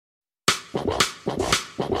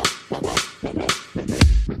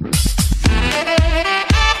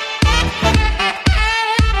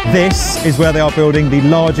This is where they are building the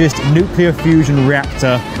largest nuclear fusion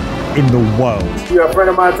reactor in the world. Yeah, a friend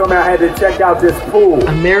of mine told me I had to check out this pool.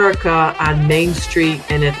 America on Main Street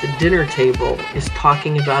and at the dinner table is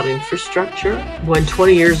talking about infrastructure when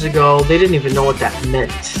 20 years ago they didn't even know what that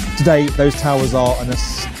meant. Today, those towers are an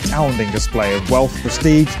astounding display of wealth,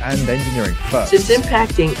 prestige, and engineering first. It's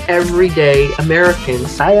impacting everyday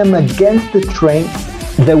Americans. I am against the trend,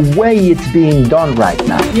 the way it's being done right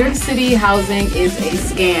now. New York City housing is a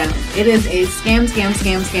scam. It is a scam.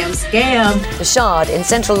 The Shard in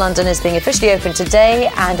central London is being officially opened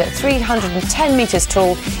today, and at 310 metres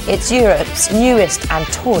tall, it's Europe's newest and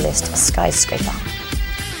tallest skyscraper.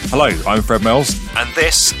 Hello, I'm Fred Mills, and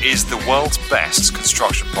this is the world's best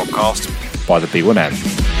construction podcast by the B1M.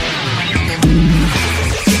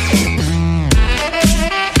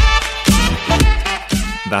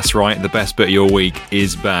 That's right, the best bit of your week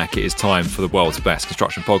is back. It is time for the world's best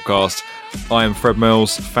construction podcast. I am Fred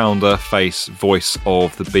Mills, founder, face, voice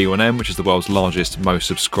of the B1M, which is the world's largest, most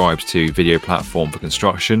subscribed to video platform for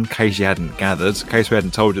construction. In case you hadn't gathered, in case we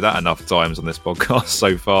hadn't told you that enough times on this podcast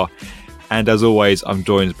so far. And as always, I'm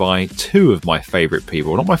joined by two of my favourite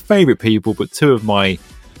people. Not my favourite people, but two of my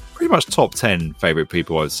pretty much top 10 favourite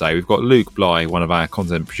people, I would say. We've got Luke Bly, one of our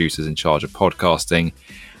content producers in charge of podcasting,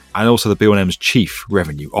 and also the B1M's Chief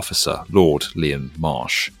Revenue Officer, Lord Liam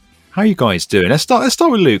Marsh. How are you guys doing? Let's start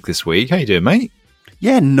with Luke this week. How you doing, mate?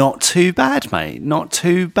 Yeah, not too bad, mate. Not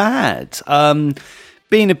too bad.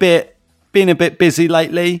 Been a bit busy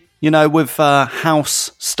lately, you know, with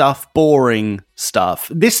house stuff, boring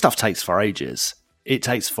stuff. This stuff takes for ages. It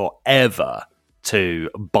takes forever to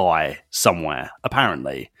buy somewhere,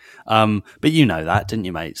 apparently. But you know that, didn't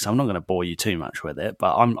you, mate? So I'm not going to bore you too much with it.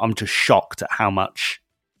 But I'm just shocked at how much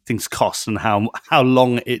things cost and how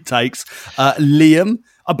long it takes. Liam,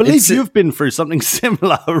 I believe you've been through something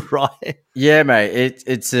similar, right? Yeah, mate.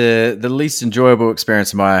 It's the least enjoyable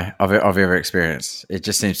experience I've ever experienced. It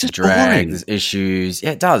just seems to drag. Boring. There's issues.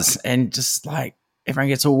 Yeah, it does. And just like everyone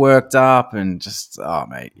gets all worked up and just, oh,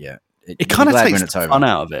 mate, yeah. It kind of takes the fun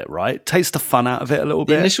out of it, right? Takes the fun out of it a little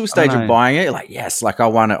bit. The initial stage of buying it, like, yes, like I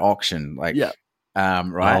won at auction. Like, yeah.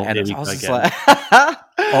 Right. Well, and I was just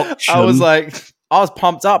like, I was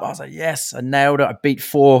pumped up. I was like, yes, I nailed it. I beat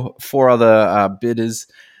four other bidders.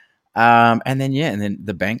 And then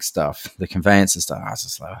the bank stuff, the conveyance and stuff. I was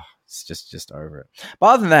just like, oh, it's just over it. But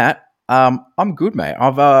other than that, I'm good, mate.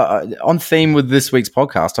 I've on theme with this week's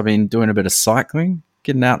podcast. I've been doing a bit of cycling,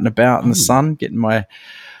 getting out and about in the sun, getting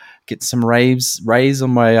some rays on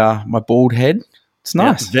my bald head. It's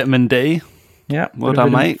nice. Yeah, vitamin D. Yeah, well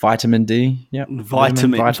done, mate. Vitamin D. Yeah,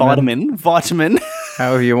 vitamin.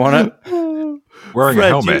 However you want it. Wearing a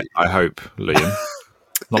helmet, I hope, Liam.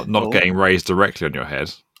 not getting raised directly on your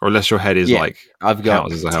head, or unless your head is I've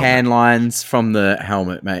got tan lines from the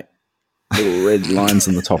helmet, mate. Little red lines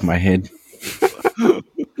on the top of my head.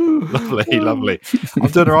 Lovely. I'm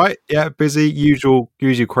doing all right. Yeah, busy. Usual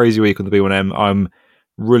crazy week on the B1M. I'm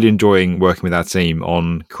really enjoying working with our team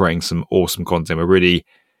on creating some awesome content. We're really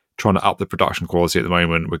trying to up the production quality at the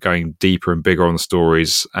moment. We're going deeper and bigger on the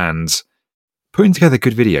stories and putting together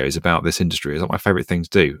good videos about this industry is like my favourite thing to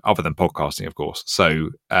do, other than podcasting, of course.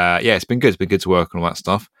 So, it's been good. It's been good to work on all that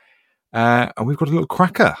stuff. And we've got a little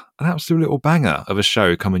cracker, an absolute little banger of a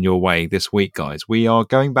show coming your way this week, guys. We are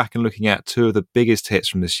going back and looking at two of the biggest hits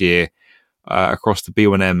from this year across the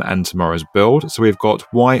B1M and Tomorrow's Build. So we've got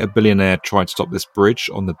Why a Billionaire Tried to Stop This Bridge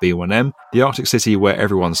on the B1M, the Arctic City Where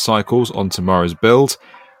Everyone Cycles on Tomorrow's Build.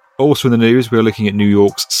 Also in the news, we're looking at New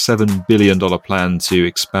York's $7 billion plan to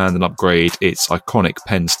expand and upgrade its iconic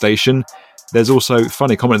Penn Station. There's also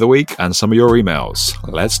Funny Comment of the Week and some of your emails.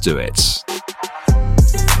 Let's do it.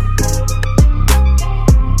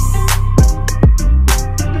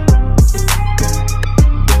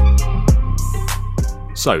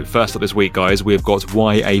 So, first up this week, guys, we've got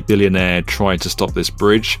Why a Billionaire Tried to Stop This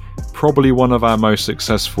Bridge. Probably one of our most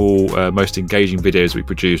successful, most engaging videos we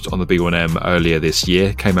produced on the B1M earlier this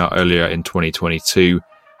year. Came out earlier in 2022.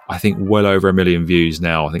 I think well over 1 million views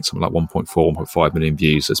now. I think something like 1.4, 1.5 million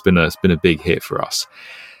views. So it's been a big hit for us.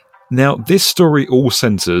 Now, this story all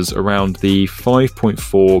centres around the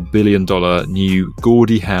 $5.4 billion new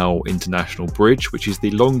Gordie Howe International Bridge, which is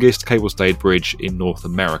the longest cable-stayed bridge in North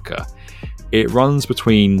America. It runs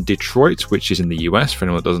between Detroit, which is in the US, for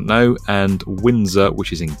anyone that doesn't know, and Windsor,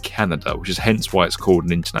 which is in Canada, which is hence why it's called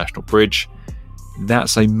an international bridge.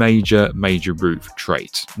 That's a major route for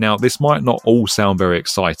trade. Now, this might not all sound very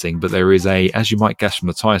exciting, but there is as you might guess from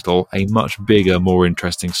the title, a much bigger, more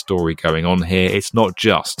interesting story going on here. It's not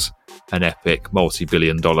just an epic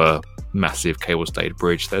multi-billion-dollar massive cable-stayed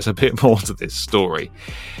bridge. There's a bit more to this story.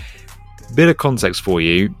 Bit of context for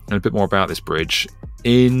you and a bit more about this bridge.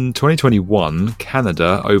 In 2021,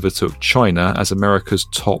 Canada overtook China as America's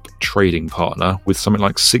top trading partner, with something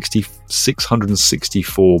like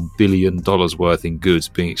 $664 billion worth in goods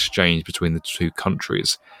being exchanged between the two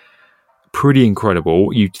countries. Pretty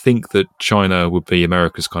incredible. You'd think that China would be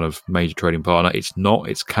America's kind of major trading partner. It's not.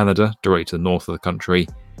 It's Canada, directly to the north of the country.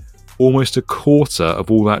 Almost a quarter of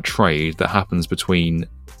all that trade that happens between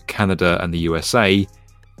Canada and the USA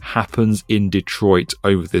happens in Detroit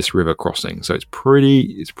over this river crossing. So it's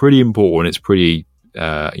pretty important. It's pretty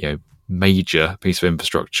major piece of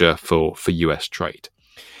infrastructure for US trade.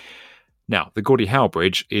 Now, the Gordie Howe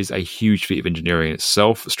Bridge is a huge feat of engineering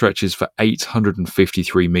itself. It stretches for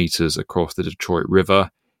 853 meters across the Detroit River.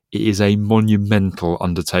 It is a monumental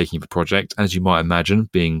undertaking of a project, as you might imagine,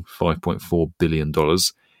 being $5.4 billion.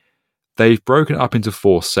 They've broken it up into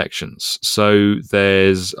 4 sections. So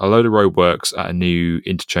there's a load of roadworks at a new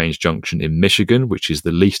interchange junction in Michigan, which is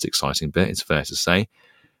the least exciting bit, it's fair to say.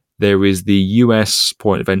 There is the US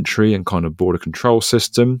point of entry and kind of border control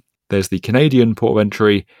system. There's the Canadian port of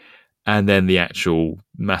entry, and then the actual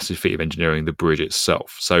massive feat of engineering, the bridge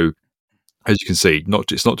itself. So as you can see,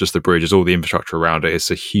 it's not just the bridge, it's all the infrastructure around it.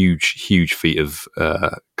 It's a huge, huge feat of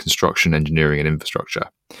construction, engineering, and infrastructure.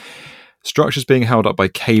 Structures being held up by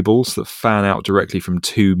cables that fan out directly from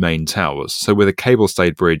 2 main towers. So with a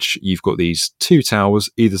cable-stayed bridge, you've got these 2 towers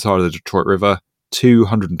either side of the Detroit River,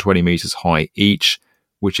 220 meters high each,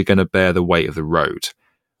 which are going to bear the weight of the road.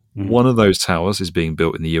 One of those towers is being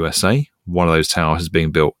built in the USA. One of those towers is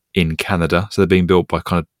being built in Canada. So they're being built by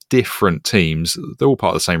kind of different teams. They're all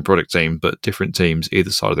part of the same product team, but different teams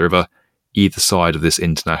either side of the river, either side of this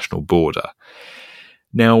international border.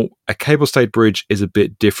 Now, a cable-stayed bridge is a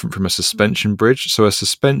bit different from a suspension bridge. So a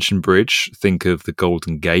suspension bridge, think of the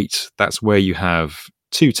Golden Gate. That's where you have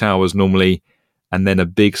 2 towers normally, and then a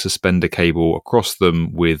big suspender cable across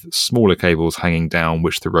them with smaller cables hanging down,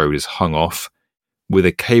 which the road is hung off. With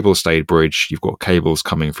a cable-stayed bridge, you've got cables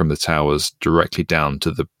coming from the towers directly down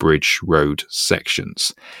to the bridge road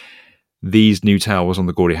sections. These new towers on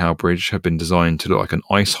the Gordie Howe Bridge have been designed to look like an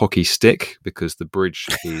ice hockey stick because the bridge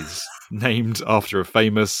is named after a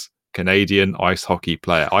famous Canadian ice hockey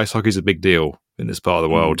player. Ice hockey is a big deal in this part of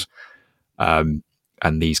the world. And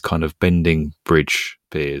these kind of bending bridge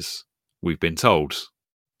piers, we've been told,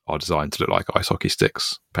 are designed to look like ice hockey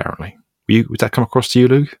sticks, apparently. Would that come across to you,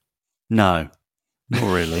 Luke? No. Not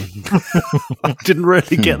really. I didn't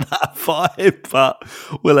really get that vibe, but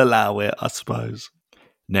we'll allow it, I suppose.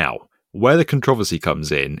 Now, where the controversy comes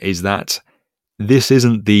in is that this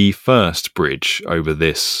isn't the first bridge over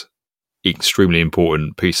this extremely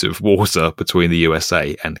important piece of water between the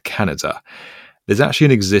USA and Canada. There's actually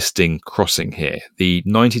an existing crossing here, the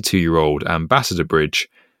 92-year-old Ambassador Bridge,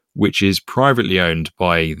 which is privately owned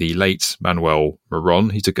by the late Manuel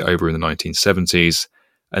Moron. He took it over in the 1970s.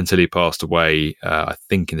 Until he passed away, I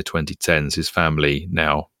think in the 2010s, his family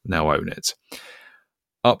now own it.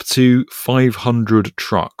 Up to 500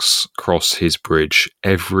 trucks cross his bridge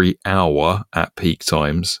every hour at peak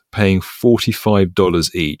times, paying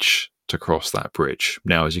 $45 each to cross that bridge.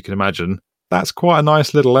 Now, as you can imagine, that's quite a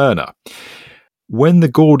nice little earner. When the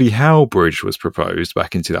Gordie Howe Bridge was proposed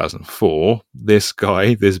back in 2004, this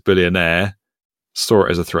guy, this billionaire, saw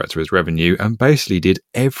it as a threat to his revenue and basically did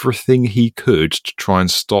everything he could to try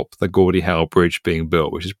and stop the Gordie Howe Bridge being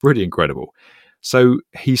built, which is pretty incredible. So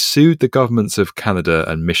he sued the governments of Canada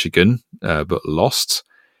and Michigan, but lost.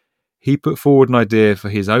 He put forward an idea for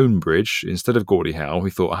his own bridge. Instead of Gordie Howe,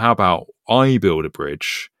 he thought, how about I build a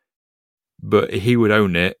bridge, but he would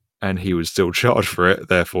own it and he would still charge for it,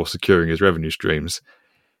 therefore securing his revenue streams.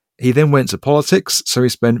 He then went to politics, so he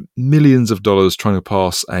spent millions of dollars trying to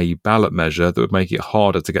pass a ballot measure that would make it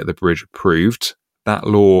harder to get the bridge approved. That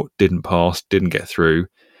law didn't pass, didn't get through.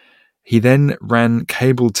 He then ran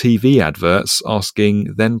cable TV adverts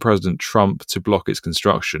asking then President Trump to block its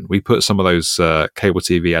construction. We put some of those cable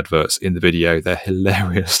TV adverts in the video. They're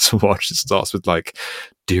hilarious to watch. It starts with like,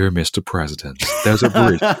 "Dear Mr. President, there's a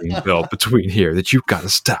bridge being built between here that you've got to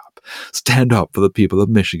stop. Stand up for the people of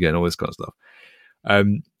Michigan," all this kind of stuff.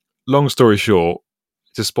 Long story short,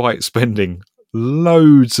 despite spending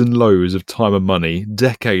loads and loads of time and money,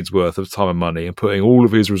 decades worth of time and money, and putting all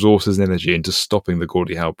of his resources and energy into stopping the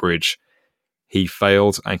Gordie Howe Bridge, he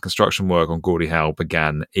failed, and construction work on Gordie Howe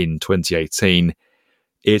began in 2018.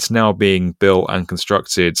 It's now being built and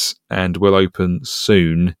constructed and will open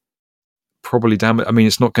soon. Probably damage. I mean,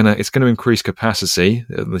 it's going to increase capacity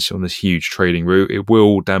on this huge trading route. It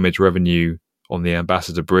will damage revenue on the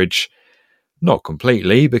Ambassador Bridge. Not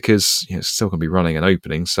completely, because it's still going to be running and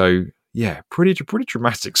opening. So, yeah, pretty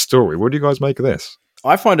dramatic story. What do you guys make of this?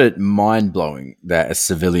 I find it mind-blowing that a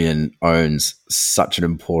civilian owns such an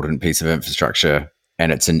important piece of infrastructure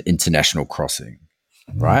and it's an international crossing,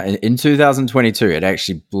 right? In 2022, it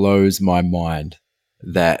actually blows my mind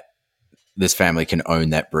that this family can own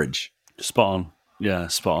that bridge. Spot on. Yeah,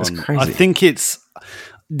 spot on. That's crazy. I think it's...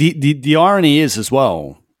 The irony is, as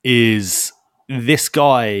well, is this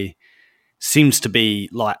guy seems to be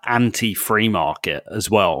like anti-free market as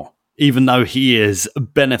well, even though he is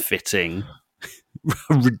benefiting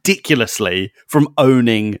ridiculously from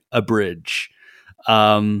owning a bridge.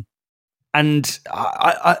 And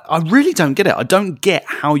I really don't get it. I don't get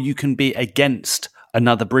how you can be against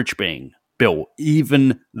another bridge being built,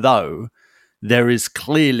 even though there is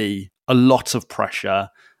clearly a lot of pressure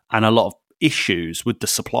and a lot of issues with the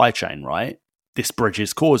supply chain, right? This bridge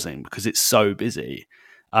is causing because it's so busy.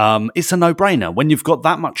 It's a no-brainer. When you've got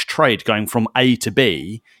that much trade going from A to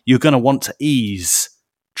B, you're going to want to ease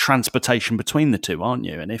transportation between the two, aren't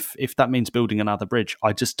you? And if that means building another bridge,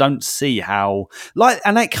 I just don't see how.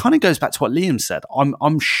 And that kind of goes back to what Liam said.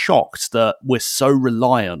 I'm shocked that we're so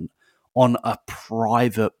reliant on a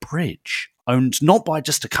private bridge owned not by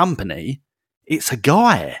just a company. It's a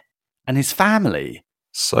guy and his family.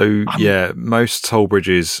 So most toll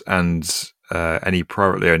bridges and any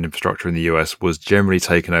privately owned infrastructure in the US was generally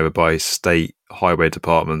taken over by state highway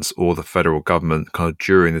departments or the federal government kind of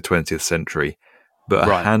during the 20th century. But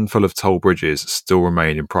a handful of toll bridges still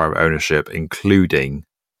remain in private ownership, including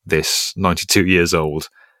this 92 years old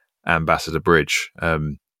Ambassador Bridge.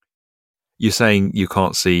 You're saying you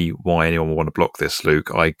can't see why anyone would want to block this,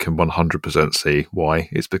 Luke. I can 100% see why.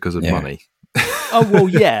 It's because of money. Oh, well,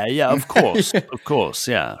 yeah, of course. Of course,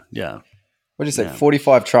 yeah. What did you say?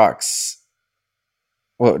 45 trucks.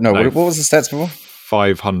 Well, no, what was the stats before?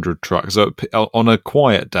 500 trucks. So on a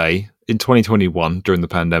quiet day in 2021 during the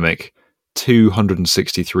pandemic,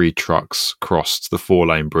 263 trucks crossed the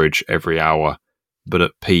 4-lane bridge every hour. But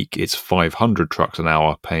at peak, it's 500 trucks an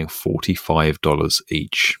hour, paying $45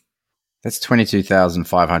 each. That's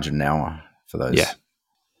 $22,500 an hour for those. Yeah.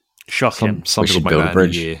 Shocking. Some we people should build a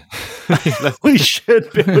bridge. We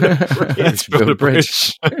should build a bridge. Let's build a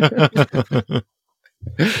bridge.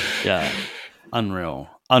 Yeah. Unreal.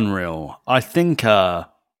 I think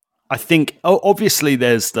obviously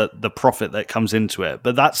there's the profit that comes into it,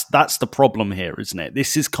 but that's the problem here, isn't it?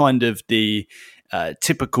 This is kind of the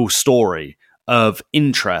typical story of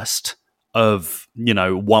interest of,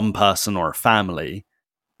 one person or a family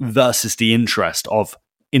versus the interest of,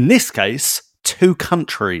 in this case, 2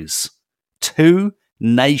 countries, 2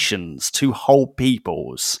 nations, 2 whole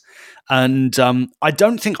peoples. And I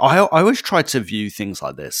don't think I always try to view things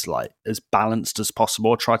like this, like as balanced as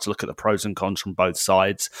possible. I try to look at the pros and cons from both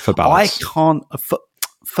sides. For balance. I can't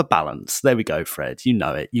for balance. There we go, Fred. You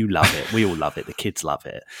know it. You love it. We all love it. The kids love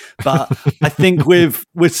it. But I think with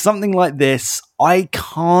something like this, I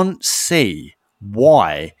can't see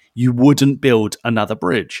why you wouldn't build another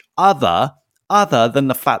bridge other than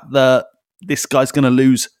the fact that this guy's going to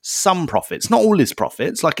lose some profits, not all his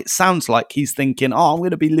profits. Like, it sounds like he's thinking, I'm going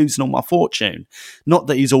to be losing all my fortune. Not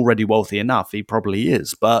that he's already wealthy enough. He probably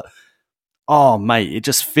is. But, mate,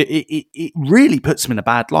 it really puts him in a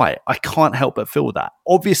bad light. I can't help but feel that.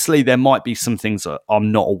 Obviously, there might be some things that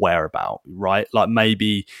I'm not aware about, right? Like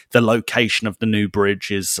maybe the location of the new bridge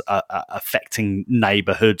is affecting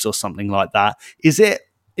neighborhoods or something like that. Is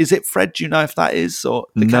it, Fred? Do you know if that is or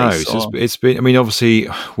the case? No, it's been. I mean, obviously,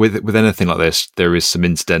 with anything like this, there is some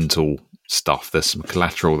incidental stuff. There's some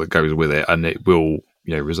collateral that goes with it, and it will,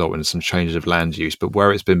 result in some changes of land use. But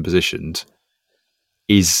where it's been positioned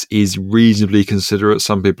is reasonably considerate.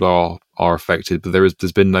 Some people are affected, but there's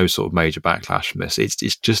been no sort of major backlash from this. It's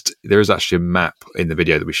just there is actually a map in the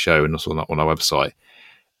video that we show, and also on our website.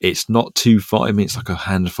 It's not too far. I mean, it's like a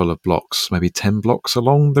handful of blocks, maybe 10 blocks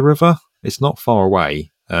along the river. It's not far away.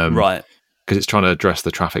 Right, because it's trying to address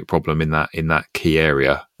the traffic problem in that key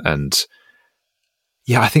area. And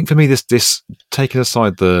yeah, I think for me, this taking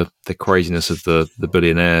aside the craziness of the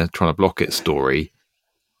billionaire trying to block it story,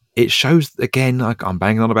 it shows, again, I'm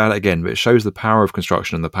banging on about it again, but it shows the power of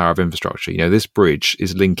construction and the power of infrastructure. This bridge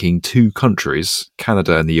is linking 2 countries,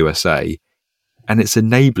 Canada and the USA, and it's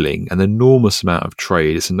enabling an enormous amount of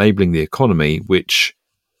trade. It's enabling the economy, which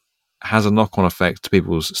has a knock-on effect to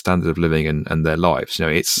people's standard of living and their lives.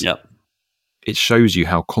 It shows you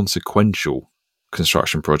how consequential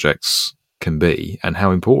construction projects can be and how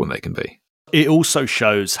important they can be. It also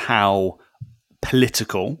shows how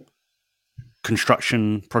political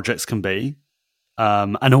construction projects can be,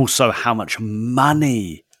 and also how much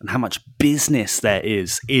money and how much business there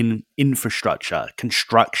is in infrastructure,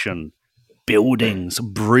 construction, buildings,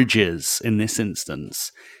 bridges in this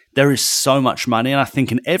instance. There is so much money. And I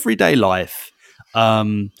think in everyday life,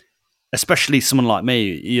 especially someone like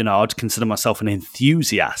me, you know, I'd consider myself an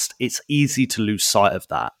enthusiast. It's easy to lose sight of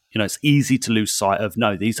that. You know, it's easy to lose sight of,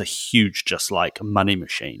 no, these are huge, just like money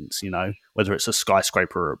machines, you know, whether it's a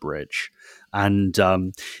skyscraper or a bridge. And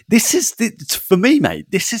this is, for me, mate,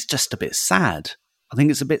 this is just a bit sad. I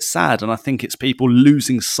think it's a bit sad. And I think it's people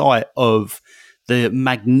losing sight of the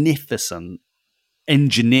magnificent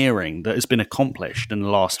engineering that has been accomplished in the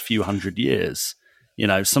last few hundred years. You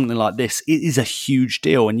know, something like this, it is a huge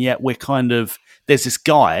deal. And yet we're kind of, there's this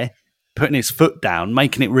guy putting his foot down,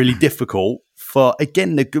 making it really difficult for,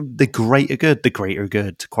 again, the greater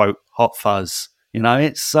good, to quote Hot Fuzz. You know,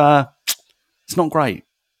 it's not great.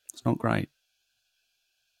 It's not great.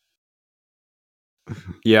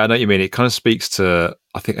 Yeah, I know what you mean. It kind of speaks to,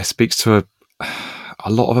 I think it speaks to a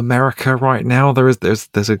lot of America right now. There's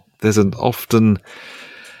an often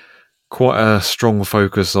quite a strong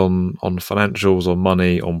focus on financials, on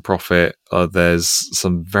money, on profit. There's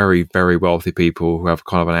some very, very wealthy people who have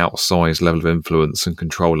kind of an outsized level of influence and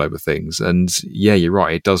control over things. And yeah, you're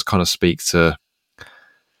right. It does kind of speak to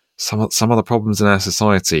some of the problems in our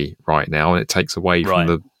society right now, and it takes away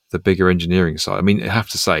from the bigger engineering side. I mean, I have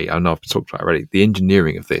to say, I know I've talked about it already, the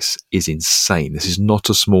engineering of this is insane. This is not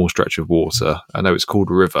a small stretch of water. I know it's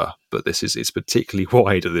called a river, but it's particularly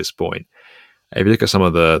wide at this point. If you look at some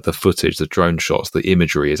of the footage, the drone shots, the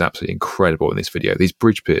imagery is absolutely incredible in this video. These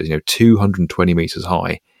bridge piers, 220 meters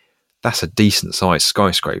high. That's a decent sized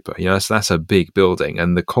skyscraper. That's a big building,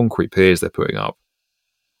 and the concrete piers they're putting up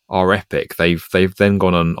are epic. They've then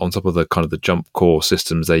gone on top of the kind of the jump core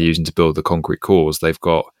systems they're using to build the concrete cores. They've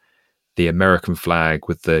got the American flag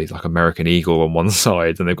with the like American eagle on one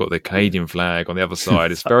side, and they've got the Canadian flag on the other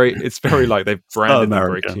side. It's very like they've branded them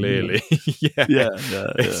very clearly.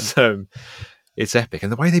 It's epic,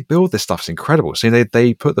 and the way they build this stuff is incredible. So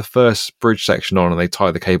they put the first bridge section on, and they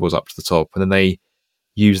tie the cables up to the top, and then they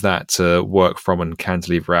use that to work from and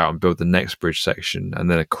cantilever out and build the next bridge section, and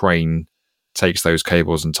then a crane takes those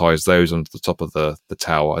cables and ties those onto the top of the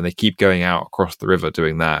tower, and they keep going out across the river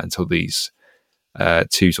doing that until these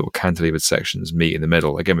two sort of cantilevered sections meet in the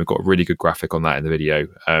middle. Again, we've got a really good graphic on that in the video.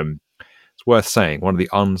 It's worth saying one of the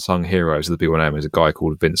unsung heroes of the B1M is a guy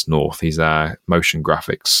called Vince North. He's our motion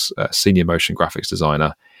graphics senior motion graphics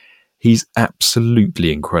designer. He's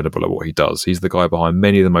absolutely incredible at what he does. He's the guy behind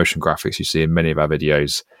many of the motion graphics you see in many of our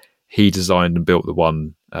videos. He designed and built the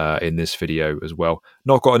one in this video as well.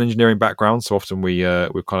 Not got an engineering background, so often we've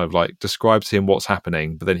kind of like described to him what's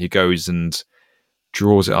happening, but then he goes and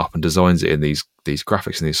draws it up and designs it in these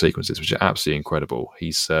graphics and these sequences, which are absolutely incredible.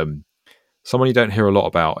 He's someone you don't hear a lot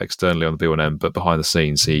about externally on the B1M, but behind the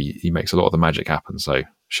scenes, he makes a lot of the magic happen. So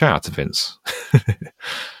shout out to Vince.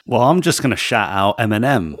 Well, I'm just going to shout out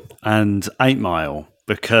Eminem and 8 Mile,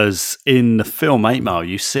 because in the film 8 Mile,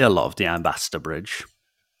 you see a lot of the Ambassador Bridge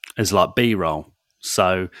as like B-roll.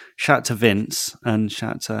 So shout out to Vince and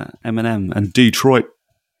shout out to Eminem and Detroit.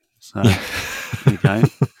 So there you go.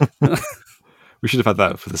 We should have had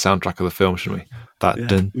that for the soundtrack of the film, shouldn't we? That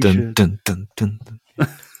dun dun dun dun dun dun.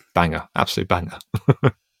 Banger, absolute banger.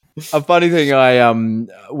 A funny thing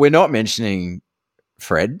we're not mentioning,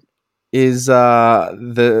 Fred, is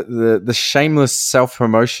the shameless self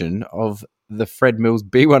promotion of the Fred Mills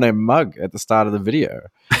B1M mug at the start of the video.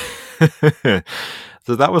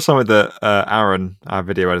 So that was something that Aaron, our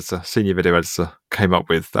video editor, senior video editor, came up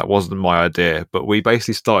with. That wasn't my idea, but we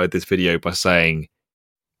basically started this video by saying,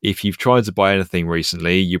 if you've tried to buy anything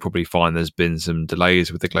recently, you probably find there's been some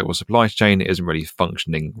delays with the global supply chain. It isn't really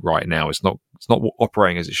functioning right now. It's not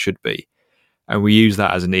operating as it should be. And we use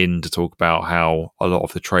that as an in to talk about how a lot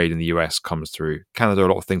of the trade in the US comes through Canada. A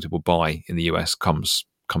lot of things people buy in the US come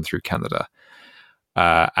through Canada.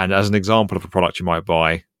 And as an example of a product you might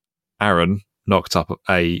buy, Aaron knocked up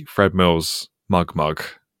a Fred Mills mug.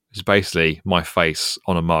 It's basically my face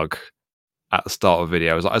on a mug at the start of the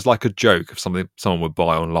video. It's like a joke of something someone would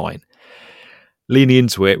buy online. Leaning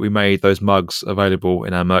into it, we made those mugs available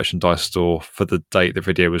in our merchandise store for the date the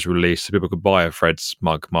video was released, so people could buy a Fred's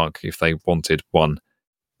mug if they wanted one.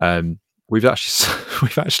 We've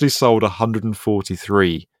actually sold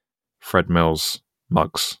 143 Fred Mills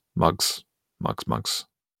mugs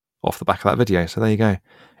off the back of that video. So there you go.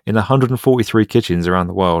 In 143 kitchens around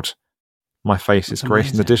the world, my face is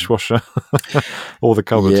gracing the dishwasher or the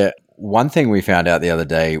cupboard. Yeah. One thing we found out the other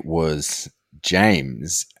day was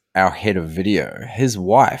James, our head of video, his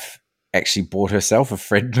wife actually bought herself a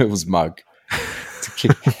Fred Mills mug. Do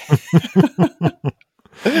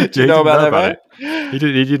you know about that, mate? He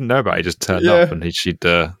didn't know about it. He just turned up, and she'd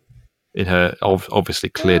in her obviously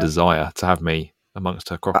clear desire to have me amongst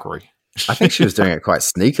her crockery. I think she was doing it quite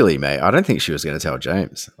sneakily, mate. I don't think she was going to tell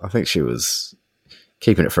James. I think she was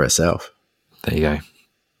keeping it for herself. There you go.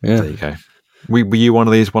 Yeah. There you go. Were you one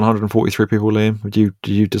of these 143 people, Liam? Did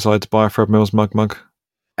you decide to buy a Fred Mills mug?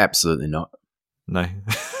 Absolutely not. No.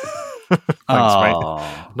 Thanks, mate.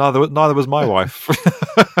 Neither was my wife.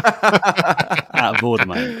 Out of order,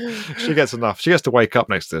 mate. She gets enough. She gets to wake up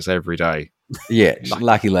next to us every day. Yeah,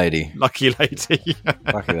 lucky lady. Lucky lady.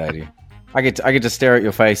 Lucky lady. I get to stare at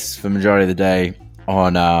your face for the majority of the day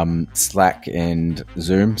on Slack and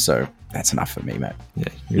Zoom, so that's enough for me, mate. Yeah,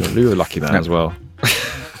 you're a lucky man as well.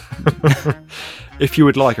 If you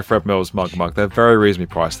would like a Fred Mills mug, they're very reasonably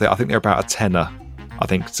priced. I think they're about a tenner. I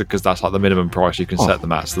think because that's like the minimum price you can set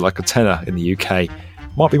them at. So like a tenner in the UK.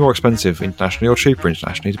 Might be more expensive internationally or cheaper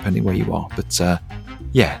internationally, depending where you are. But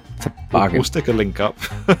yeah, we'll stick a link up.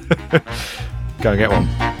 Go and get one.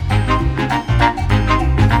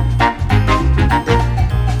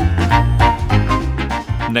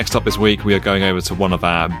 Next up this week, we are going over to one of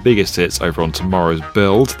our biggest hits over on tomorrow's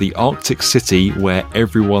build, the Arctic city where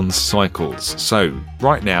everyone cycles. So,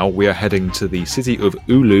 right now, we are heading to the city of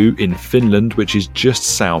Oulu in Finland, which is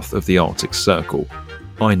just south of the Arctic Circle.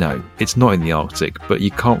 I know, it's not in the Arctic, but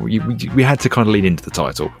you can't. We had to kind of lean into the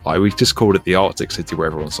title. We just called it the Arctic city where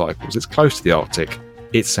everyone cycles. It's close to the Arctic.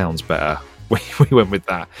 It sounds better. We went with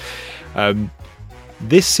that.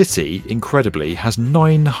 This city, incredibly, has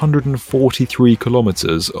 943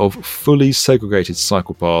 kilometres of fully segregated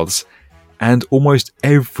cycle paths, and almost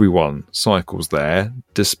everyone cycles there,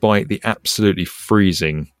 despite the absolutely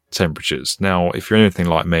freezing temperatures. Now, if you're anything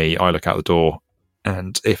like me, I look out the door,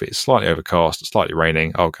 and if it's slightly overcast, slightly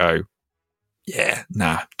raining, I'll go, yeah,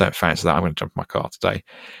 nah, don't fancy that. I'm going to jump in my car today.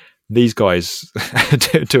 These guys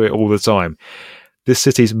do it all the time. This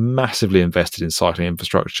city's massively invested in cycling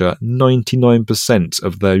infrastructure. 99%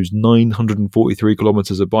 of those 943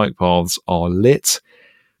 kilometres of bike paths are lit.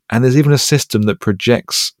 And there's even a system that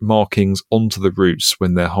projects markings onto the routes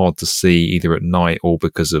when they're hard to see, either at night or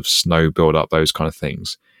because of snow build-up, those kind of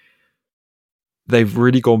things. They've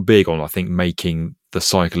really gone big on, I think, making the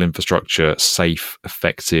cycle infrastructure safe,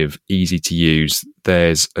 effective, easy to use.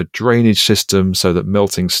 There's a drainage system so that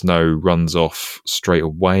melting snow runs off straight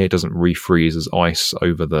away. It doesn't refreeze as ice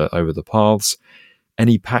over the paths.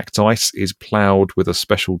 Any packed ice is ploughed with a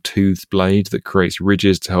special toothed blade that creates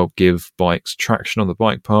ridges to help give bikes traction on the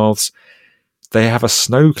bike paths. They have a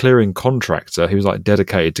snow clearing contractor who's like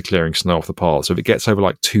dedicated to clearing snow off the path. So if it gets over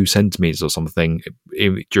like 2 centimeters or something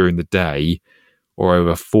during the day, or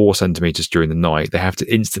over 4 centimetres during the night, they have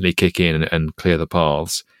to instantly kick in and clear the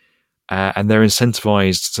paths. And they're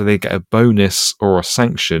incentivized, so they get a bonus or a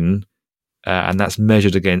sanction, and that's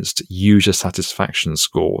measured against user satisfaction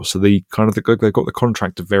score. So they've got the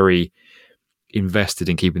contractor very invested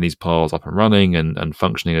in keeping these paths up and running and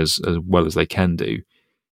functioning as well as they can do.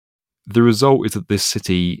 The result is that this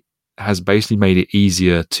city has basically made it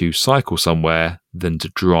easier to cycle somewhere than to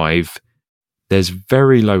drive. There's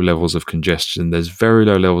very low levels of congestion. There's very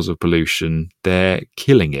low levels of pollution. They're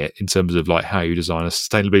killing it in terms of like how you design a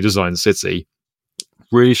sustainably designed city.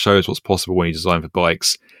 Really shows what's possible when you design for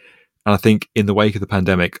bikes. And I think in the wake of the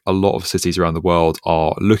pandemic, a lot of cities around the world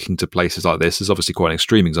are looking to places like this. It's obviously quite an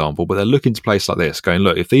extreme example, but they're looking to places like this, going,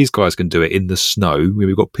 look, if these guys can do it in the snow,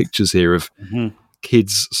 we've got pictures here of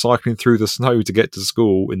kids cycling through the snow to get to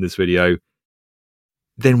school in this video,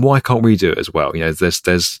 then why can't we do it as well? You know,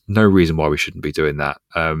 there's no reason why we shouldn't be doing that.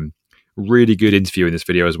 Really good interview in this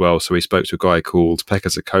video as well. So we spoke to a guy called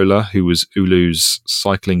Pekka Sakola, who was Oulu's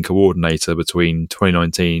cycling coordinator between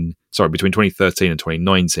 2013 and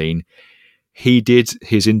 2019. He did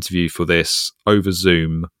his interview for this over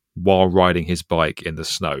Zoom while riding his bike in the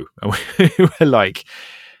snow. And we were like,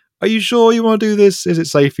 are you sure you want to do this? Is it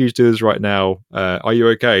safe for you to do this right now? Are you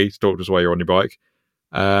okay to talk to us while you're on your bike?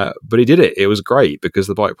 But he did it. It was great because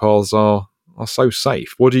the bike paths are so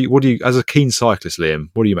safe. What do you, as a keen cyclist, Liam,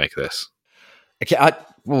 what do you make of this? Okay, I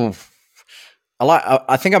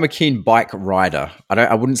think I'm a keen bike rider.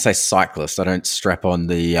 I wouldn't say cyclist. I don't strap on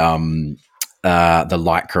the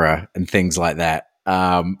Lycra and things like that.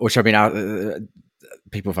 Which I've been out.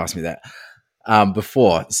 People have asked me that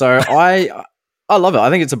before. So I love it. I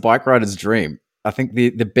think it's a bike rider's dream. I think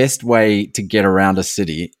the best way to get around a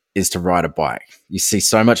city is to ride a bike. You see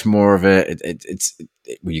so much more of it.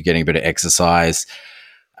 You're getting a bit of exercise.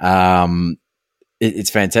 It's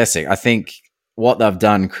fantastic. I think what they've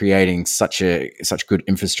done creating such good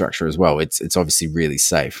infrastructure as well. It's obviously really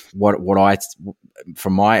safe.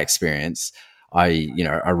 From my experience, I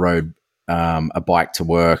rode a bike to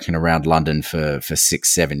work and around London for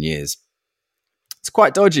 6-7 years. It's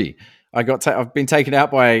quite dodgy. I've been taken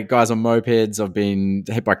out by guys on mopeds. I've been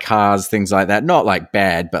hit by cars, things like that. Not like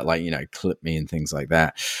bad, but like, clip me and things like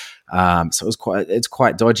that. So it's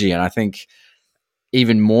quite dodgy. And I think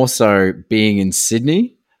even more so being in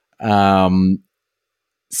Sydney,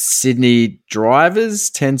 Sydney drivers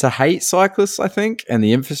tend to hate cyclists, I think, and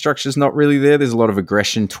the infrastructure is not really there. There's a lot of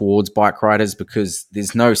aggression towards bike riders because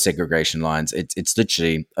there's no segregation lines. It's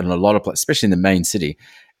literally in a lot of places, especially in the main city,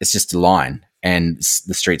 it's just a line, and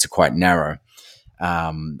the streets are quite narrow.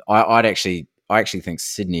 I actually think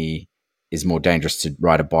Sydney is more dangerous to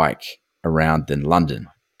ride a bike around than London.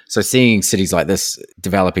 So seeing cities like this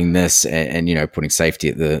developing this and putting safety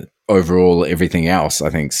at the overall everything else, I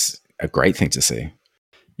think's a great thing to see.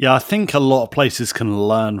 Yeah, I think a lot of places can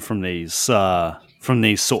learn from these sort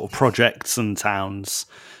of projects and towns.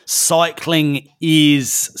 Cycling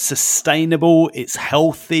is sustainable, it's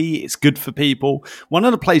healthy, it's good for people. One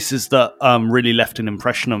of the places that really left an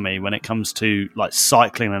impression on me when it comes to like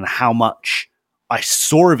cycling and how much I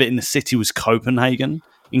saw of it in the city was Copenhagen.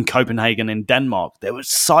 In Copenhagen, in Denmark, there were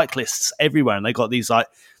cyclists everywhere, and they got these like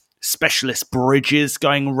specialist bridges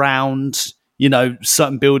going around,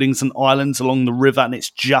 certain buildings and islands along the river, and it's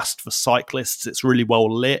just for cyclists. It's really well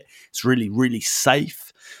lit. It's really, really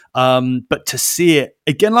safe. But to see it,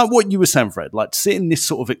 again, like what you were saying, Fred, like to see it in this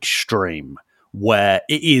sort of extreme where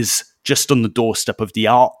it is just on the doorstep of the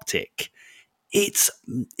Arctic, it's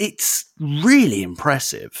really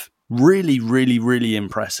impressive. Really, really, really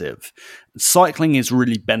impressive. Cycling is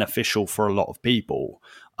really beneficial for a lot of people.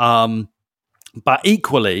 But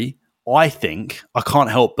equally, I think I can't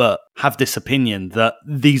help but have this opinion that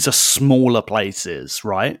these are smaller places,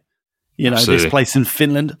 right? Absolutely. This place in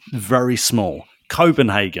Finland, very small.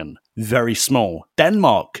 Copenhagen, very small.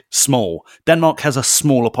 Denmark, small. Denmark has a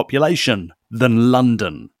smaller population than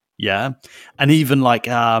London, yeah? And even like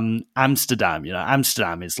Amsterdam,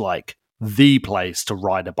 Amsterdam is like the place to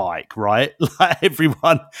ride a bike, right? Like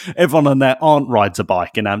everyone on their aunt rides a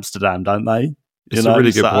bike in Amsterdam, don't they? It's a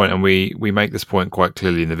really good point, and we make this point quite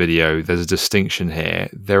clearly in the video. There's a distinction here.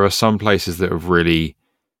 There are some places that have really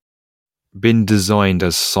been designed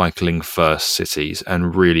as cycling first cities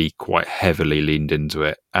and really quite heavily leaned into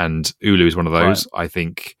it. And Oulu is one of those. Right. I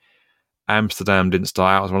think Amsterdam didn't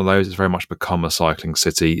start out as one of those. It's very much become a cycling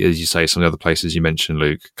city. As you say, some of the other places you mentioned,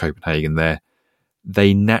 Luke, Copenhagen there,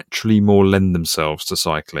 they naturally more lend themselves to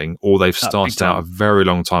cycling, or they've started out a very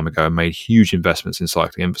long time ago and made huge investments in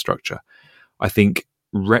cycling infrastructure. I think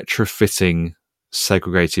retrofitting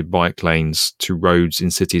segregated bike lanes to roads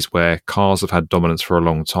in cities where cars have had dominance for a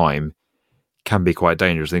long time can be quite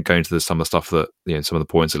dangerous. I think going to some of the stuff that, some of the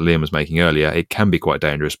points that Liam was making earlier, it can be quite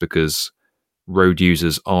dangerous because road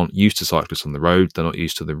users aren't used to cyclists on the road. They're not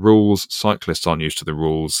used to the rules. Cyclists aren't used to the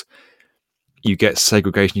rules. You get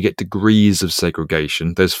segregation, you get degrees of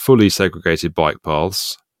segregation. There's fully segregated bike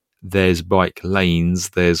paths. There's bike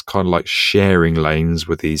lanes. There's kind of like sharing lanes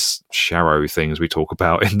with these sharrow things we talk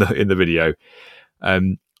about in the video.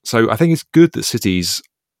 So I think it's good that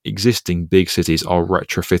existing big cities are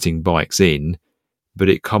retrofitting bikes in, but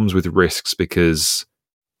it comes with risks because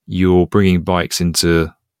you're bringing bikes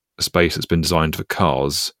into a space that's been designed for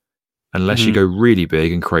cars. Unless you go really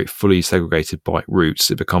big and create fully segregated bike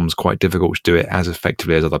routes, it becomes quite difficult to do it as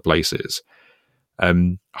effectively as other places.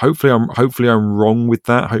 Hopefully I'm wrong with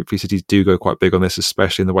that. Hopefully cities do go quite big on this,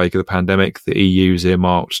 especially in the wake of the pandemic. The EU's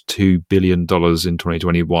earmarked $2 billion in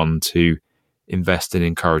 2021 to invest in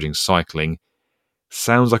encouraging cycling.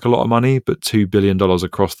 Sounds like a lot of money, but $2 billion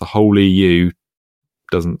across the whole EU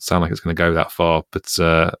doesn't sound like it's going to go that far. But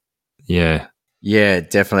yeah. Yeah,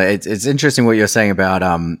 definitely. It's interesting what you're saying about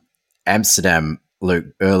Amsterdam, Luke,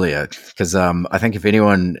 earlier, because I think if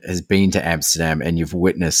anyone has been to Amsterdam and you've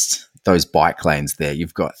witnessed those bike lanes there,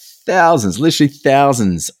 you've got literally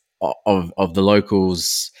thousands of the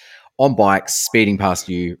locals on bikes speeding past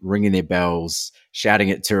you, ringing their bells, shouting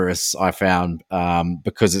at tourists, I found,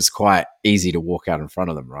 because it's quite easy to walk out in front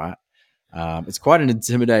of them, right? It's quite an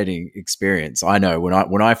intimidating experience. I know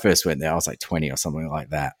when I first went there, I was like 20 or something like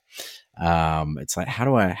that. It's like, how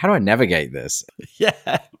do I navigate this?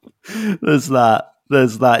 Yeah, there's that.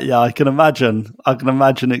 Yeah, I can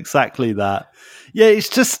imagine exactly that. Yeah, it's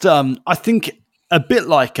just, I think a bit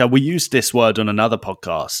like we used this word on another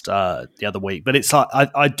podcast the other week, but it's like,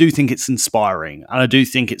 I do think it's inspiring, and I do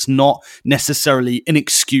think it's not necessarily an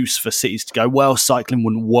excuse for cities to go, well, cycling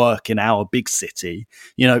wouldn't work in our big city.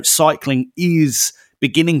 Cycling is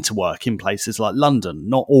beginning to work in places like London,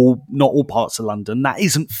 not all parts of London. That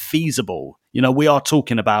isn't feasible. You know, we are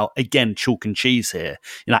talking about, again, chalk and cheese here.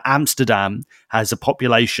 You know, Amsterdam has a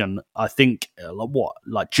population, I think,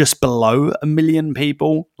 just below 1 million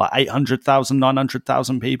people, like 800,000,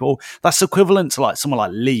 900,000 people. That's equivalent to like somewhere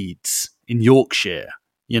like Leeds in Yorkshire,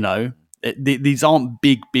 you know. These aren't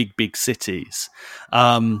big cities.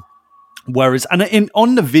 Whereas,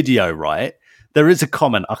 on the video, right, there is a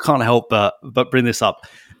comment. I can't help but bring this up,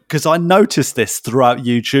 because I noticed this throughout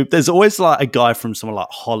YouTube. There's always like a guy from somewhere like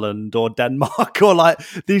Holland or Denmark or like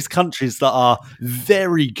these countries that are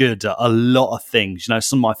very good at a lot of things. You know,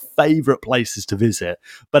 some of my favorite places to visit.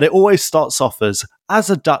 But it always starts off as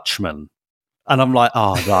a Dutchman. And I'm like,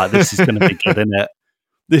 oh, right, this is going to be good, isn't it?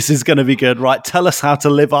 This is going to be good, right? Tell us how to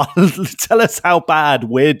live tell us how bad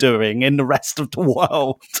we're doing in the rest of the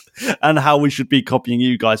world and how we should be copying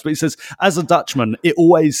you guys. But he says, as a Dutchman,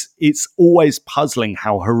 it's always puzzling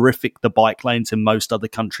how horrific the bike lanes in most other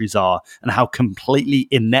countries are and how completely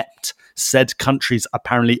inept said countries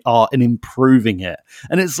apparently are in improving it.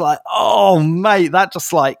 And it's like, oh, mate,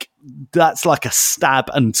 that's like a stab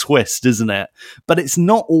and twist, isn't it? But it's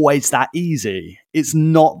not always that easy. It's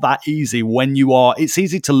not that easy when it's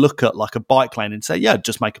easy to look at like a bike lane and say, yeah,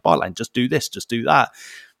 just make a bike lane, just do this, just do that.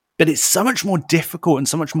 But it's so much more difficult and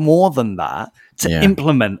so much more than that to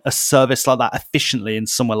implement a service like that efficiently in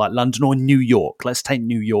somewhere like London or New York. Let's take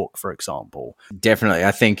New York, for example. Definitely.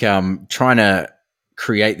 I think trying to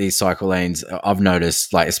create these cycle lanes, I've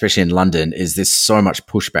noticed, like especially in London, is there's so much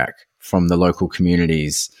pushback from the local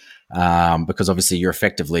communities, because obviously you're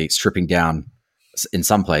effectively stripping down in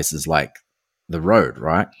some places like the road,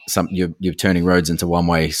 right? You're turning roads into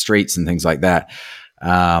one-way streets and things like that.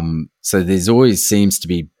 So there's always seems to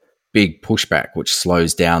be big pushback, which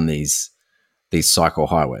slows down these cycle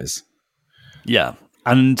highways. Yeah,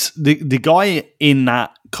 and the guy in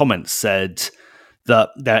that comment said that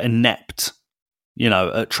they're inept, you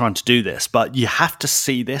know, at trying to do this, but you have to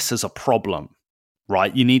see this as a problem,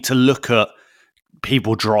 right? You need to look at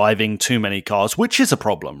people driving too many cars, which is a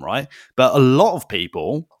problem, right? But a lot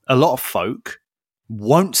of folk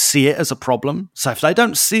won't see it as a problem. So if they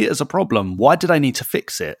don't see it as a problem, why do they need to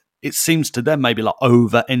fix it? It seems to them maybe like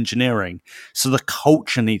over engineering. So the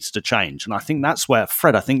culture needs to change. And I think that's where,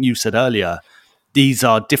 Fred, I think you said earlier, these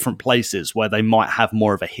are different places where they might have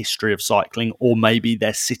more of a history of cycling, or maybe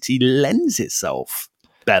their city lends itself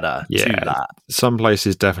better to that. Some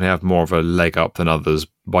places definitely have more of a leg up than others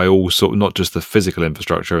by all sort, not just the physical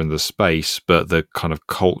infrastructure and the space, but the kind of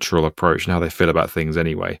cultural approach and how they feel about things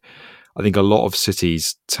anyway. I think a lot of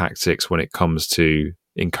cities' tactics when it comes to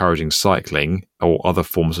encouraging cycling or other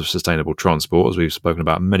forms of sustainable transport, as we've spoken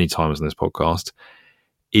about many times in this podcast,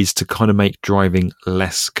 is to kind of make driving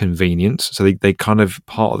less convenient. So they kind of,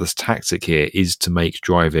 part of this tactic here is to make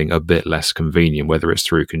driving a bit less convenient, whether it's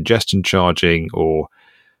through congestion charging or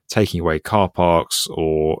taking away car parks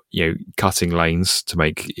or, you know, cutting lanes to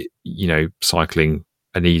make, you know, cycling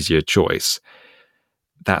an easier choice.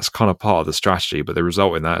 That's kind of part of the strategy, but the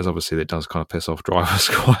result in that is obviously that it does kind of piss off drivers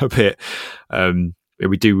quite a bit.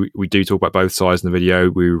 We do talk about both sides in the video.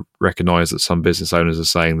 We recognise that some business owners are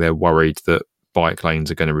saying they're worried that bike lanes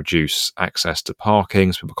are going to reduce access to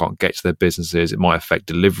parking, so people can't get to their businesses. It might affect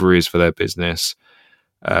deliveries for their business,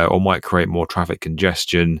 or might create more traffic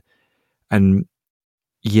congestion. And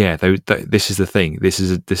yeah, this is the thing. This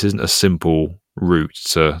isn't a simple route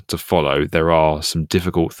to follow. There are some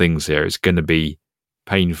difficult things here. It's going to be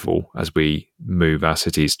painful as we move our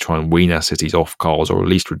cities, try and wean our cities off cars, or at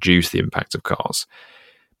least reduce the impact of cars.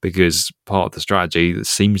 Because part of the strategy, that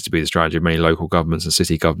seems to be the strategy of many local governments and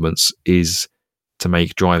city governments, is to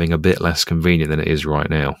make driving a bit less convenient than it is right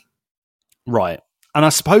now. Right. And I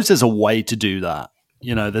suppose there's a way to do that.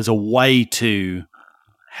 You know, there's a way to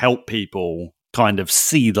help people kind of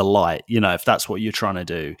see the light, you know, if that's what you're trying to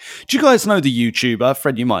do. Do you guys know the YouTuber?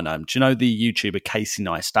 Fred, you might know him. Do you know the YouTuber Casey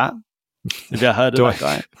Neistat? Have you ever heard of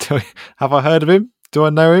that guy? Have I heard of him? Do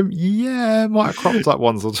I know him? Yeah, might have cropped up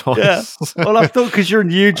once or twice. Yeah. Well, I thought because you're in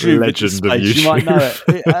YouTube, legend of YouTube, you might know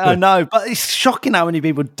it. I know, but it's shocking how many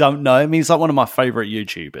people don't know him. He's like one of my favourite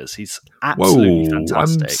YouTubers. He's absolutely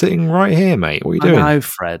fantastic. I'm sitting right here, mate. What are you doing? I know,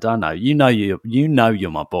 Fred. I know. You know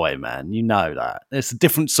you're my boy, man. You know that. It's a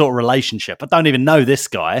different sort of relationship. I don't even know this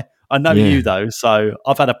guy. I know you though, so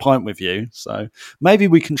I've had a pint with you. So maybe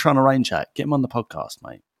we can try and arrange that. Get him on the podcast,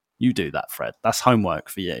 mate. You do that, Fred. That's homework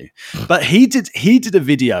for you. But he did a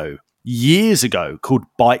video years ago called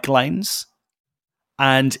Bike Lanes.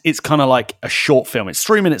 And it's kind of like a short film. It's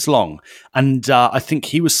 3 minutes long. And I think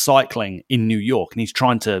he was cycling in New York and he's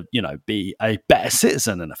trying to, you know, be a better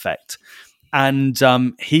citizen in effect. And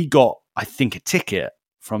he got, I think, a ticket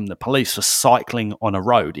from the police for cycling on a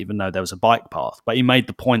road, even though there was a bike path. But he made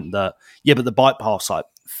the point that, yeah, but the bike path's like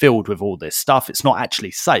filled with all this stuff. It's not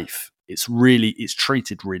actually safe. It's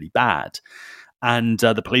treated really bad. And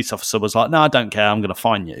the police officer was like, no, I don't care. I'm going to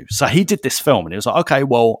fine you. So he did this film and he was like, okay,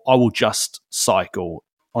 well, I will just cycle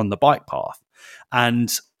on the bike path.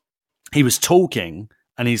 And he was talking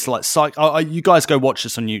and he's like, you guys go watch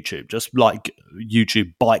this on YouTube, just like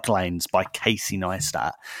YouTube Bike Lanes by Casey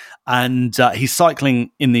Neistat. And he's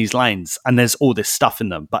cycling in these lanes and there's all this stuff in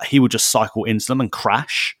them, but he would just cycle into them and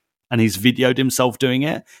crash. And he's videoed himself doing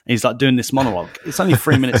it. And he's like doing this monologue. It's only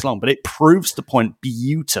 3 minutes long, but it proves the point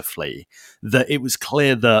beautifully that it was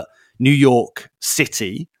clear that New York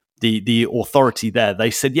City, the authority there, they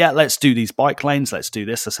said, yeah, let's do these bike lanes. Let's do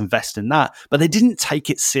this. Let's invest in that. But they didn't take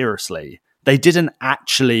it seriously. They didn't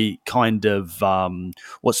actually kind of,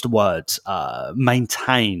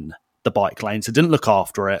 maintain the bike lanes. They didn't look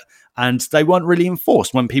after it. And they weren't really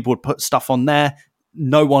enforced. When people would put stuff on there,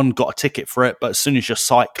 no one got a ticket for it, but as soon as you're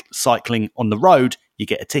cycling on the road, you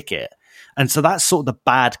get a ticket. And so that's sort of the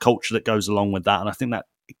bad culture that goes along with that. And I think that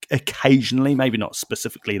occasionally, maybe not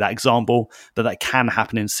specifically that example, but that can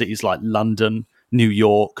happen in cities like London, New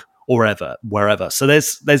York, or wherever. So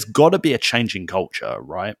there's got to be a change in culture,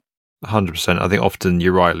 right? 100%. I think often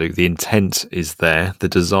you're right, Luke. The intent is there. The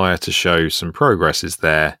desire to show some progress is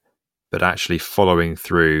there, but actually following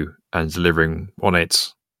through and delivering on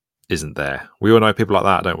it isn't there. We all know people like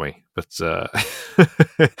that, don't we? But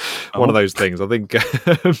one of those things. I think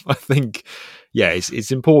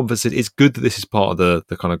it's important for cities. It's good that this is part of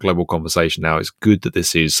the kind of global conversation now. It's good that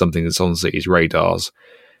this is something that's on cities' radars.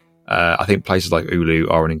 I think places like Ulu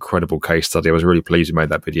are an incredible case study. I was really pleased we made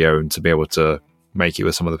that video, and to be able to make it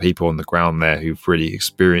with some of the people on the ground there who've really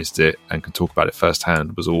experienced it and can talk about it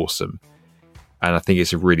firsthand was awesome. And I think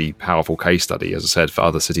it's a really powerful case study, as I said, for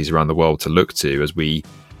other cities around the world to look to as we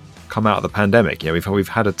come out of the pandemic. You know, we've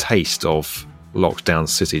had a taste of lockdown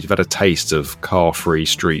cities. We've had a taste of car-free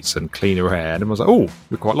streets and cleaner air, and everyone's like, "Oh,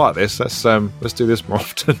 we quite like this. Let's do this more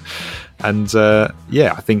often." And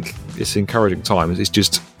I think it's encouraging times. It's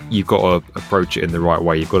just you've got to approach it in the right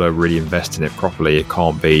way. You've got to really invest in it properly. It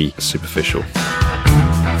can't be superficial.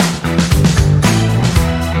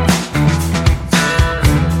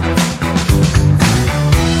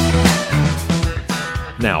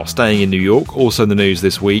 Now, staying in New York, also in the news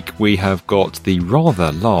this week, we have got the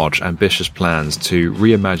rather large, ambitious plans to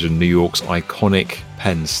reimagine New York's iconic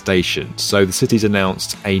Penn Station. So the city's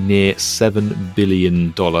announced a near $7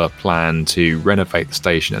 billion plan to renovate the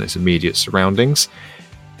station and its immediate surroundings.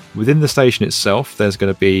 Within the station itself, there's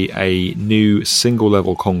going to be a new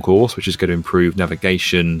single-level concourse, which is going to improve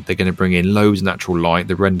navigation. They're going to bring in loads of natural light.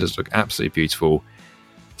 The renders look absolutely beautiful.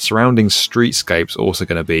 Surrounding streetscapes are also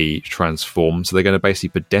going to be transformed, so they're going to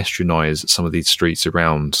basically pedestrianize some of these streets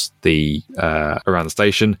around the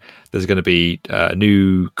station. There's going to be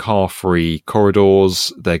new car-free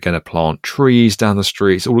corridors. They're going to plant trees down the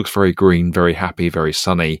streets. It all looks very green, very happy, very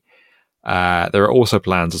sunny. There are also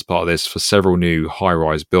plans as part of this for several new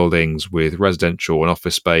high-rise buildings with residential and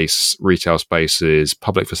office space, retail spaces,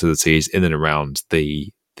 public facilities in and around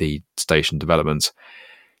the station development.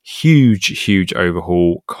 Huge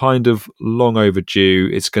overhaul, kind of long overdue.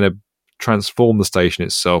 It's going to transform the station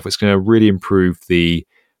itself. It's going to really improve the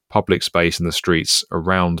public space and the streets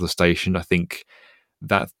around the station. I think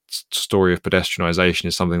that story of pedestrianisation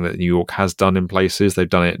is something that New York has done in places. They've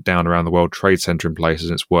done it down around the World Trade Center in places,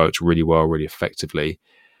 and it's worked really well, really effectively.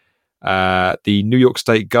 The New York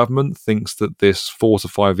state government thinks that this 4 to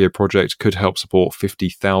 5 year project could help support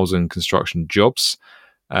 50,000 construction jobs.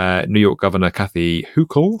 New York Governor Kathy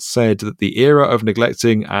Hochul said that the era of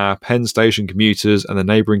neglecting our Penn Station commuters and the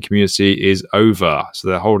neighbouring community is over. So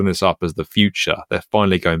they're holding this up as the future. They're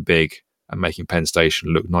finally going big and making Penn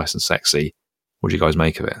Station look nice and sexy. What do you guys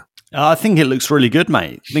make of it? I think it looks really good,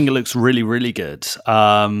 mate. I think it looks really, really good.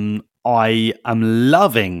 I am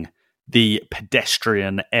loving the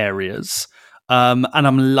pedestrian areas. And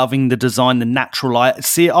I'm loving the design, the natural light.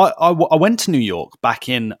 See, I went to New York back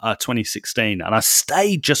in 2016, and I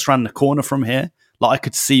stayed just around the corner from here. Like, I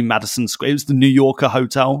could see Madison Square. It was the New Yorker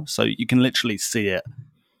Hotel, so you can literally see it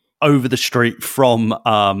over the street from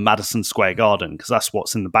Madison Square Garden, because that's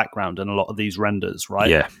what's in the background in a lot of these renders, right?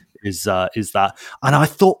 Yeah. Is that. And I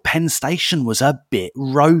thought Penn Station was a bit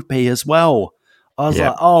ropey as well. I was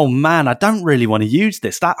like, oh man, I don't really want to use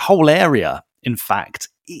this. That whole area, in fact,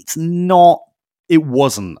 it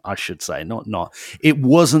wasn't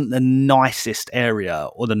the nicest area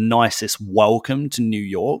or the nicest welcome to New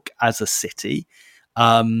York as a city.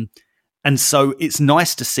 And so it's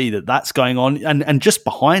nice to see that that's going on. And just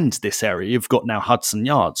behind this area, you've got now Hudson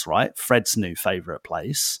Yards, right? Fred's new favourite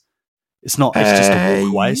place. It's not. It's just a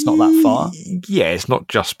walkway. It's not that far. Yeah, it's not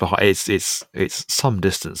just behind. It's some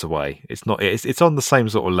distance away. It's not. It's on the same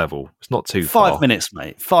sort of level. It's not too far. 5 minutes,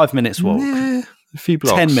 mate. 5 minutes walk. Yeah, a few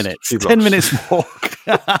blocks. 10 minutes. Few 10 blocks. minute walk.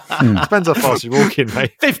 Depends how fast you're walking,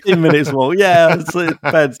 mate. 15 minutes walk. Yeah, it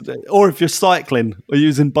depends. Or if you're cycling or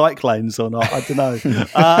using bike lanes or not. I don't know.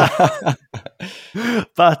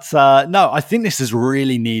 But no, I think this is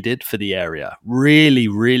really needed for the area. Really,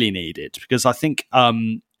 really needed, because I think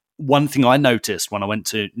one thing I noticed when I went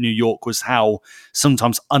to New York was how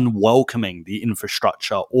sometimes unwelcoming the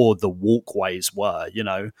infrastructure or the walkways were, you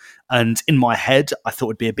know. And in my head, I thought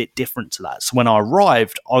it'd be a bit different to that. So when I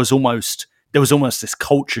arrived, there was almost this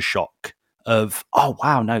culture shock of, oh,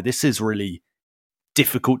 wow, no, this is really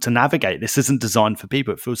difficult to navigate. This isn't designed for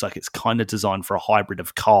people. It feels like it's kind of designed for a hybrid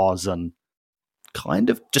of cars and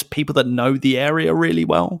kind of just people that know the area really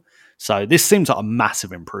well. So this seems like a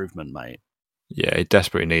massive improvement, mate. Yeah, it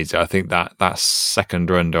desperately needs it. I think that second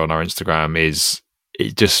render on our Instagram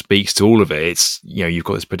it just speaks to all of it. It's, you know, you've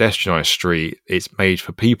got this pedestrianised street. It's made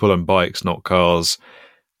for people and bikes, not cars.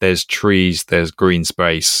 There's trees, there's green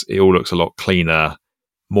space. It all looks a lot cleaner,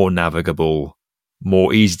 more navigable,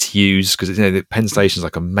 more easy to use, because, you know, the Penn Station is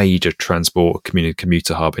like a major transport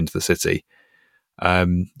commuter hub into the city.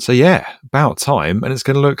 So yeah, about time, and it's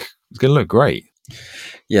going to look great.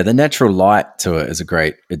 Yeah, the natural light to it is a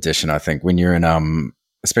great addition, I think. When you're in,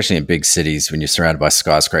 especially in big cities, when you're surrounded by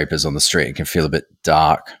skyscrapers on the street, it can feel a bit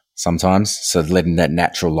dark sometimes. So letting that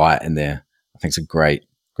natural light in there, I think, is a great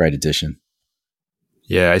addition.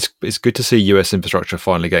 Yeah, it's good to see US infrastructure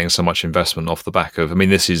finally getting so much investment off the back of, I mean,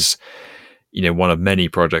 this is, you know, one of many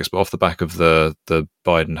projects, but off the back of the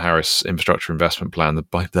Biden-Harris infrastructure investment plan,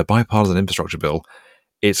 the bipartisan infrastructure bill,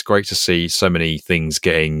 it's great to see so many things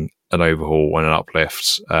getting an overhaul and an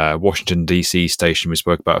uplift. Washington, D.C. station we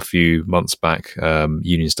spoke about a few months back,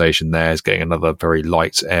 Union Station there is getting another very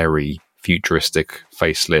light, airy, futuristic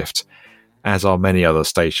facelift, as are many other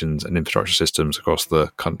stations and infrastructure systems across the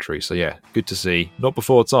country. So yeah, good to see. Not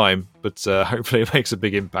before time, but hopefully it makes a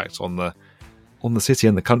big impact on the city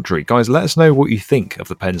and the country. Guys, let us know what you think of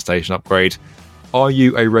the Penn Station upgrade. Are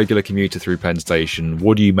you a regular commuter through Penn Station?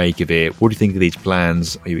 What do you make of it? What do you think of these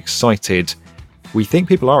plans? Are you excited? We think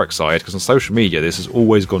people are excited because on social media, this has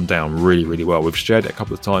always gone down really, really well. We've shared it a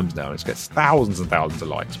couple of times now, and it gets thousands and thousands of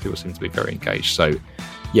likes. People seem to be very engaged. So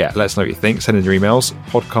yeah, let us know what you think. Send in your emails,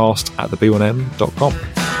 podcast@theb1m.com.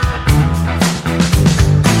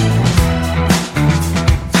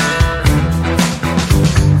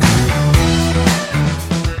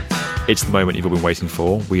 It's the moment you've all been waiting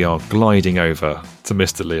for. We are gliding over to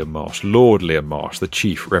Mr. Liam Marsh, Lord Liam Marsh, the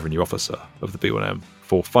Chief Revenue Officer of the B1M,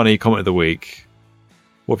 for Funny Comment of the Week.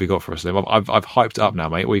 What have you got for us, Liam? I've hyped it up now,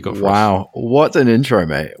 mate. What you got for us? Wow, what an intro,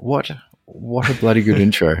 mate. What a bloody good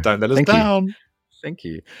intro. Don't let us down. Thank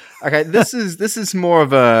you. Okay, this is more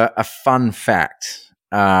of a fun fact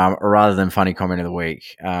rather than funny comment of the week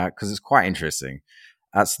because it's quite interesting.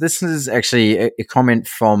 So this is actually a comment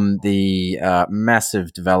from the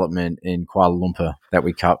massive development in Kuala Lumpur that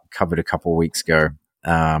we covered a couple of weeks ago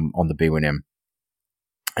on the B1M.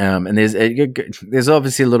 And there's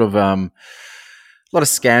obviously a lot of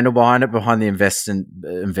scandal behind it, behind the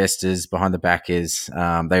investors, behind the backers.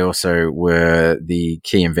 They also were the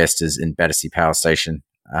key investors in Battersea Power Station.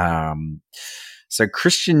 So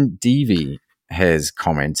Christian Devi has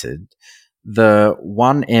commented, the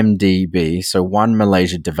 1MDB, so One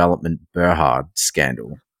Malaysia Development Berhad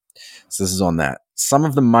scandal. So this is on that. Some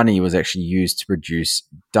of the money was actually used to produce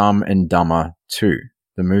Dumb and Dumber 2,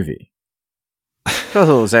 the movie. I thought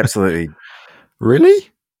it was absolutely... Really?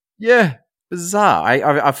 Yeah. Bizarre.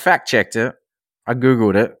 I fact checked it. I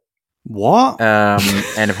Googled it. What?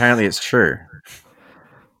 And apparently it's true.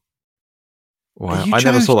 Wow. I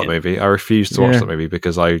never saw that movie. I refused to watch that movie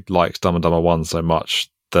because I liked Dumb and Dumber 1 so much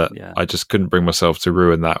that I just couldn't bring myself to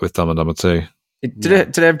ruin that with Dumb and Dumber 2. Did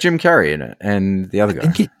it have Jim Carrey in it and the other guy? I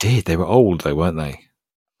think it did. They were old though, weren't they?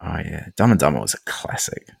 Oh yeah. Dumb and Dumber was a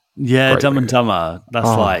classic. Yeah, Great Dumb movie. and Dumber. That's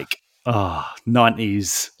 90s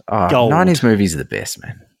gold. 90s movies are the best,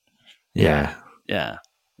 man. Yeah.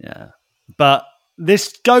 But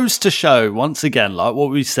this goes to show, once again, like what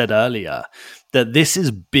we said earlier, that this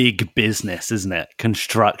is big business, isn't it?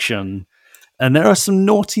 Construction. And there are some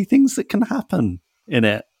naughty things that can happen in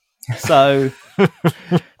it. So,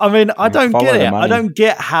 I mean, I don't get it. I don't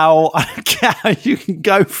get how you can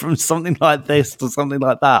go from something like this to something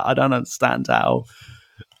like that. I don't understand how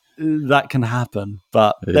that can happen.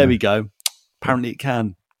 But there we go. Apparently it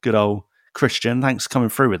can. Good old Christian. Thanks for coming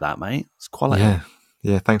through with that, mate. It's quality.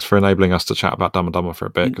 Yeah, thanks for enabling us to chat about Dumb and Dumber for a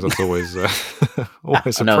bit, because that's always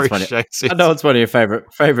appreciated. I know it's one of your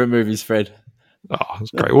favorite movies, Fred. Oh, that's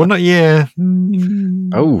great. Well, not yeah.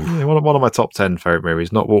 Oh, yeah, one of my top 10 favorite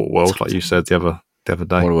movies. Not Waterworld, like you said the other day.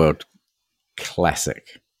 Waterworld,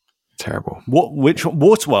 classic. Terrible. Which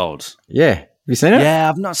Waterworld? Yeah, have you seen it? Yeah,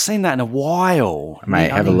 I've not seen that in a while. Mate,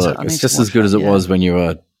 have a look. It's just as good as it was when you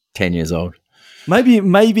were 10 years old.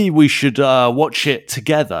 Maybe we should watch it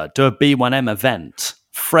together. Do a B1M event.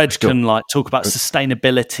 Fred can talk about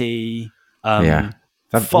sustainability.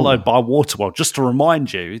 Followed by Waterworld, just to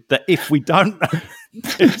remind you that if we don't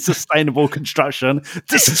do sustainable construction,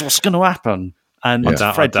 this is what's going to happen. And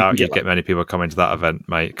I doubt you'd get many people coming to that event,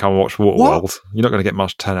 mate. Come and watch Waterworld. You're not going to get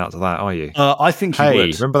much turnout to that, are you? I think you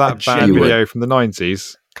would. Remember that bad video from the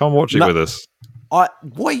 90s? Come and watch it with us. What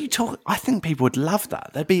are you talking? I think people would love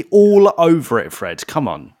that. They'd be all over it, Fred. Come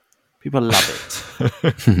on. People love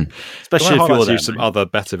it. Especially if you're there. Some other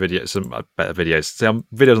better videos. See,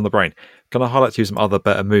 videos on the brain. Can I highlight to you some other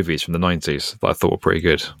better movies from the 90s that I thought were pretty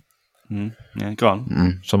good? Yeah, go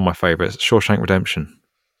on. Some of my favourites. Shawshank Redemption.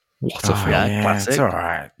 What a film. Yeah, classic. It's all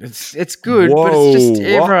right. It's good, but it's just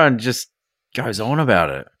everyone just goes on about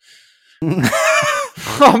it.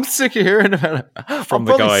 I'm sick of hearing about it. I've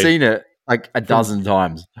probably seen it like a dozen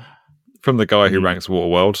times. From the guy who ranks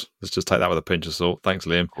Waterworld. Let's just take that with a pinch of salt. Thanks,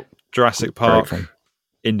 Liam. Jurassic Park,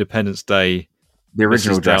 Independence Day, the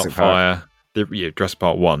original Mrs. Jurassic Park. Jurassic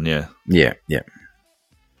Park 1, yeah. Yeah.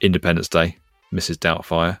 Independence Day, Mrs.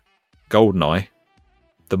 Doubtfire, Goldeneye,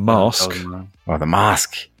 The Mask. Oh, The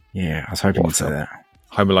Mask. Yeah, I was hoping you'd say that.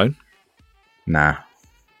 Home Alone. Nah.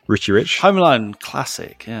 Richie Rich. Home Alone,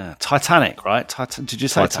 classic, yeah. Titanic, right? Did you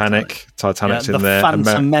say Titanic? Titanic's in the there. The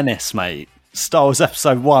Phantom Menace, mate. Star Wars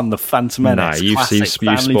Episode 1, The Phantom Menace. Nah, you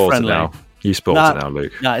spoiled it now. You spoiled it now,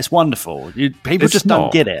 Luke. No, it's wonderful. People just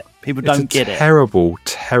don't get it. People don't get it. Terrible,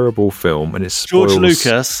 terrible film, and it spoils...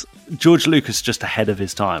 George Lucas just ahead of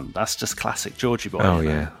his time. That's just classic Georgie boy. Oh,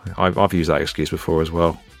 yeah. I've used that excuse before as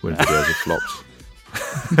well, when videos have flopped.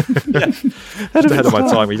 Just ahead of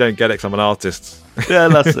my time. You don't get it because I'm an artist. Yeah,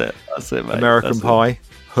 that's it. That's it, mate. American Pie,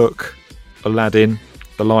 Hook, Aladdin,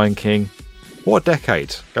 The Lion King. What a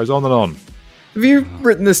decade. Goes on and on. Have you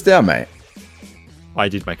written this down, mate? I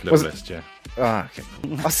did make a little list, yeah. Oh, okay.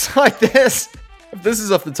 I was like, this. If this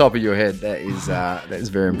is off the top of your head, that is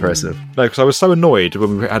very impressive. No, because I was so annoyed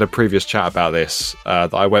when we had a previous chat about this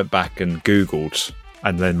that I went back and Googled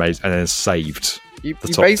and then saved. You the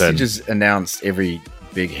top basically 10. just announced every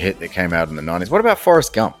big hit that came out in the 90s. What about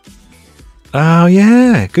Forrest Gump? Oh,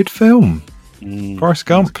 yeah. Good film. Forrest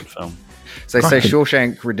Gump. Good film. So they say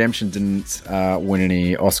Shawshank Redemption didn't win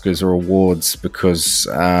any Oscars or awards because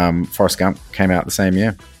Forrest Gump came out the same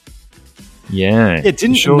year. Yeah. It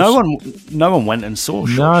didn't. No one went and saw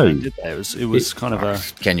Shawshank, did they? It was kind of a...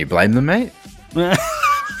 Can you blame them, mate?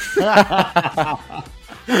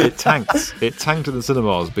 It tanked. It tanked in the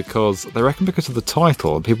cinemas because they reckon because of the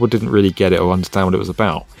title and people didn't really get it or understand what it was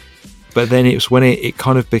about. But then it was when it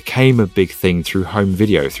kind of became a big thing through home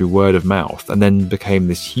video, through word of mouth, and then became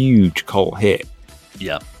this huge cult hit.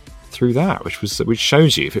 Yeah. Through that, which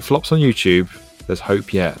shows you if it flops on YouTube, there's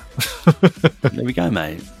hope yet. There we go,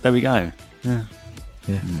 mate. There we go. Yeah.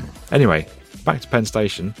 Anyway, back to Penn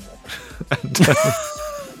Station.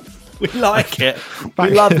 We like it. We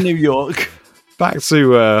love New York. Back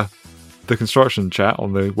to the construction chat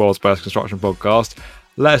on the World's Best Construction Podcast.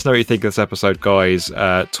 Let us know what you think of this episode, guys.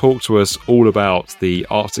 Talk to us all about the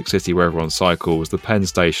Arctic City where everyone cycles, the Penn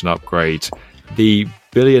Station upgrade, the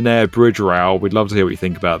Billionaire Bridge row. We'd love to hear what you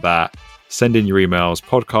think about that. Send in your emails,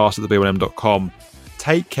 podcast@theb1m.com.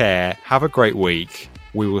 Take care. Have a great week.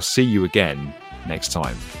 We will see you again next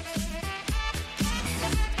time.